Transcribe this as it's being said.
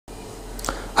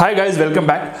Hi guys, welcome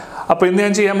back. അപ്പോൾ ഇന്ന്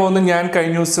ഞാൻ ചെയ്യാൻ പോകുന്നത് ഞാൻ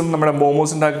കഴിഞ്ഞ ദിവസം നമ്മുടെ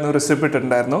മോമോസ് ഉണ്ടാക്കുന്ന ഒരു റെസിപ്പി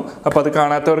ഇട്ടിട്ടുണ്ടായിരുന്നു. അപ്പോൾ അത്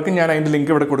കാണാത്തവർക്ക് ഞാൻ അതിൻ്റെ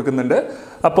ലിങ്ക് ഇവിടെ കൊടുക്കുന്നുണ്ട്.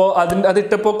 അപ്പോൾ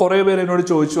അതിട്ടപ്പോൾ കുറേ പേര് എന്നോട്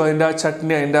ചോദിച്ചു അതിൻ്റെ ആ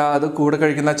ചട്നി അത് കൂടെ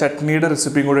കഴിക്കുന്ന ചട്നിയുടെ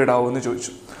റെസിപ്പിയും കൂടെ ഇടാവുമെന്ന്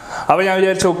ചോദിച്ചു. അപ്പോൾ ഞാൻ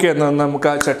വിചാരിച്ചു ഓക്കെ എന്നാൽ നമുക്ക്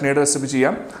ആ ചട്നിയുടെ റെസിപ്പി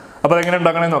ചെയ്യാം. അപ്പോൾ അതെങ്ങനെ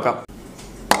ഉണ്ടാക്കണമെന്ന് നോക്കാം.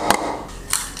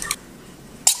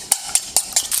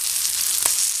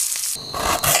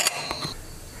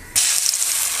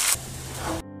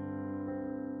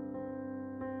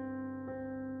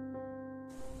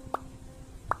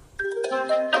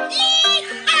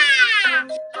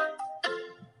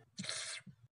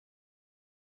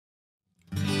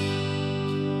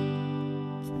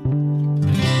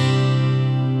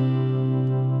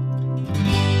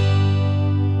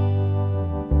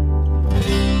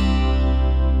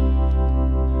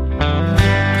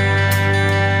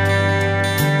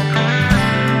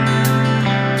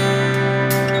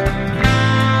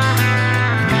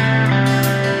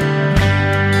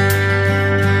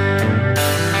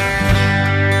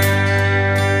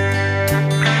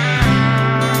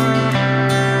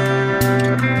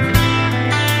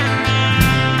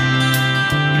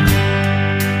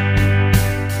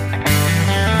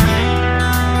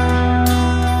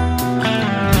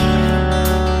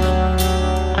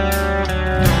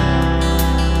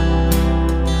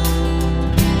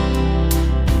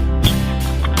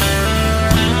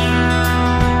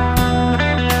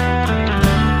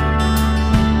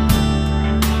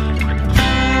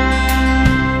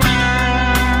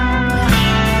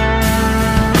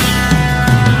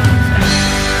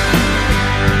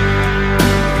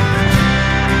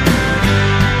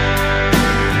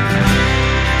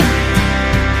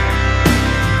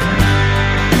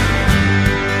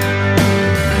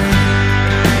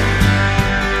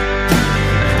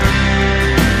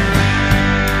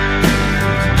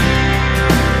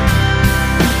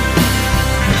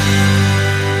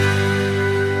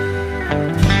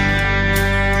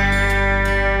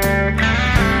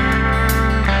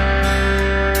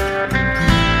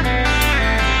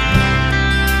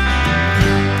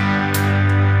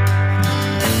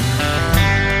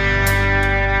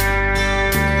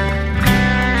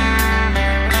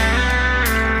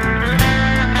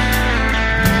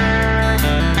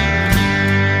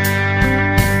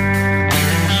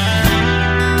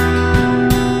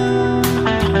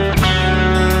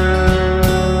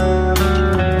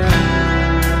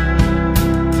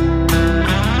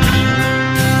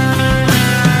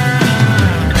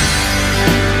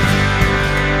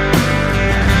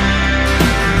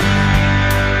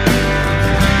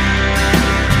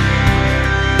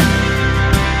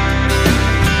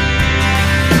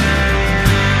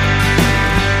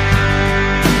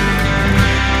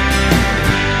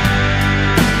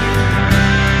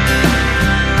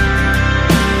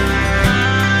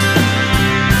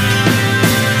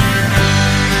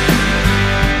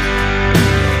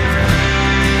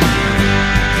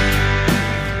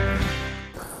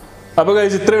 അപ്പോൾ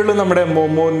കഴിച്ച് ഇത്രയേ ഉള്ളൂ നമ്മുടെ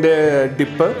മോമോൻ്റെ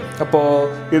ഡിപ്പ്. അപ്പോൾ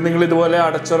ഇത് നിങ്ങൾ ഇതുപോലെ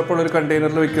അടച്ചുറപ്പുള്ള ഒരു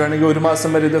കണ്ടെയ്നറിൽ വെക്കുകയാണെങ്കിൽ 1 മാസം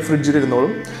വരെ ഇത് ഫ്രിഡ്ജിൽ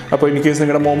ഇരുന്നോളും. അപ്പോൾ ഇൻ കേസ്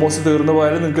നിങ്ങളുടെ മോമോസ് തീർന്നു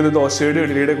പോയാലും നിങ്ങൾക്ക് ഇത് ദോശയുടെ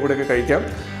ഇഡ്ഡലിയുടെ കൂടെയൊക്കെ കഴിക്കാം.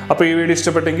 അപ്പോൾ ഈ വീഡിയോ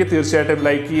ഇഷ്ടപ്പെട്ടെങ്കിൽ തീർച്ചയായിട്ടും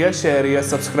ലൈക്ക് ചെയ്യുക, ഷെയർ ചെയ്യുക,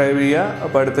 സബ്സ്ക്രൈബ് ചെയ്യുക.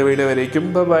 അപ്പോൾ അടുത്ത വീഡിയോ വരേക്കും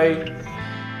ബൈ.